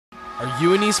Are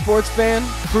you an esports fan?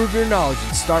 Prove your knowledge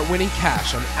and start winning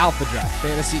cash on Alpha Draft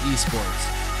Fantasy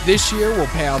Esports. This year, we'll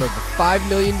pay out over $5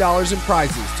 million in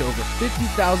prizes to over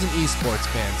 50,000 esports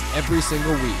fans every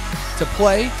single week. To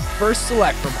play, first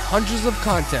select from hundreds of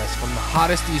contests from the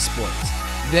hottest esports.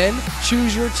 Then,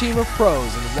 choose your team of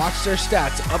pros and watch their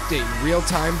stats update in real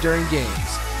time during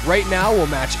games. Right now, we'll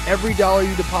match every dollar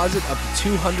you deposit up to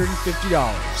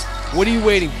 $250. What are you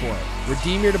waiting for?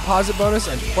 Redeem your deposit bonus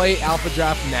and play Alpha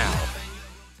Draft now.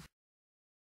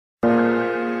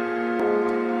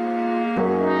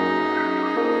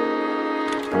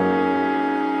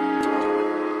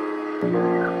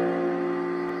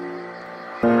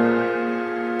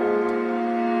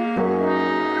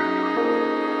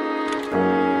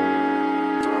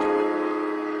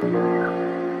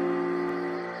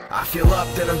 I feel up,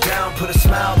 then I'm down, put a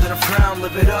smile, then a frown,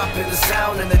 live it up in the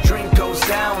sound, and the drink goes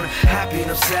down. Happy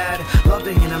and I'm sad,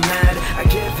 loving and I'm mad, I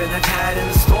give and I've had, and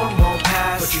the storm won't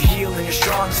pass. But you're healed and you're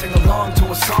strong, sing along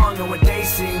to a song, and when days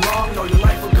seem long, know your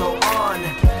life will go on.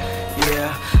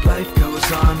 Yeah, life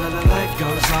goes on, life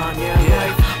goes on,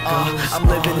 yeah, I'm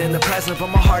living in the present, but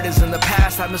my heart is in the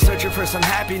past. I've been searching for some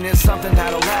happiness, something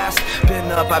that'll last.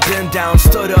 Been up, I've been down,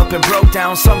 stood up and broke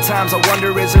down. Sometimes I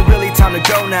wonder, is it really time to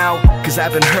go now? Cause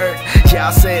I've been hurt, yeah,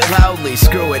 I'll say it loudly,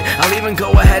 screw it, I'll even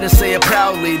go ahead and say it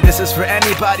proudly. This is for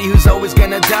anybody who's always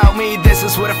gonna doubt me. This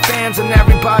is for the fans and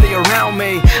everybody around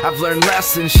me. I've learned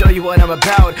lessons, show you what I'm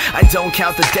about. I don't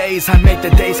count the days, I make the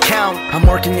days count. I'm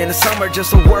working in the summer just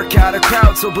to work out a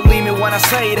crowd. So believe me when I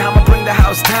say it, I'ma bring the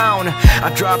house down.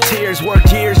 I've dropped tears,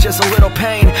 worked years, just a little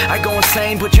pain. I go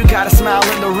insane, but you gotta smile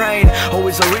in the rain.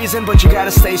 Always a reason, but you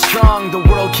gotta stay strong. The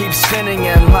world keeps spinning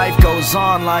and life goes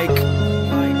on like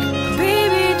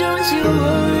baby, don't you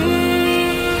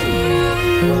worry,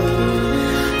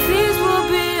 things will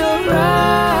be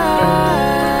alright.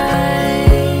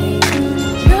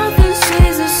 Nothing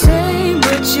stays the same,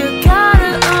 but you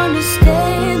gotta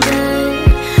understand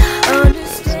that.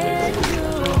 Understand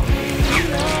you'll be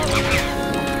alright.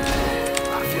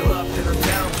 I feel up, then I'm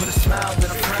down, put a smile, then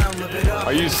a frown, live it up.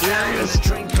 Are you serious?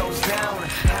 Drink goes down,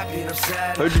 happy and I'm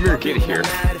sad. How did Jameer get here?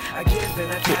 I give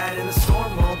and I've had, and the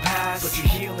storm won't pass. But you're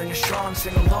healed and you're strong,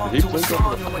 sing along to a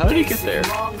song. How did he get there?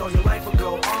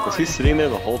 Was he sitting there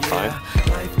the whole time? I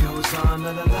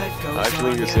actually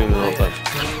think you're sitting there the whole time.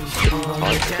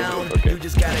 Okay. You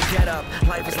just gotta get up.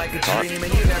 Life is like a dream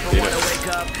and you never wanna wake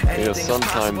up. Anything's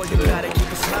possible, you gotta keep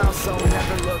a smile, so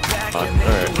never look back and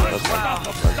make it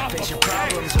worthwhile. Face your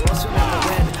problems or else you'll never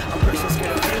win. A person's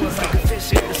gonna feel it's like a fish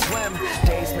here to swim.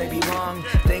 Days may be long,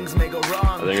 things may go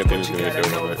wrong. I think but you gotta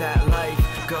know that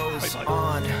life goes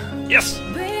on. Yes!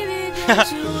 Baby,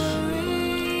 don't you worry,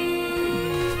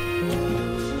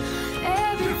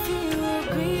 everything will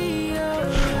be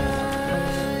alright.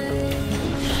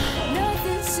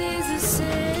 Nothing stays the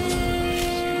same,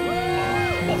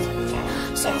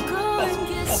 so go and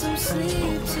get some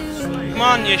sleep tonight. Come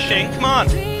on, you Shane, come on!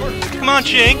 Come on,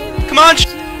 Shane! Come on,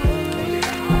 Shane!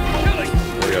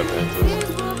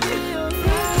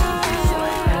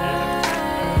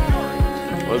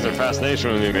 What's their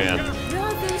fascination with me, man?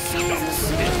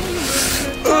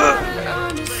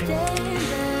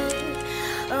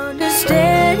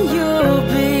 Understand you.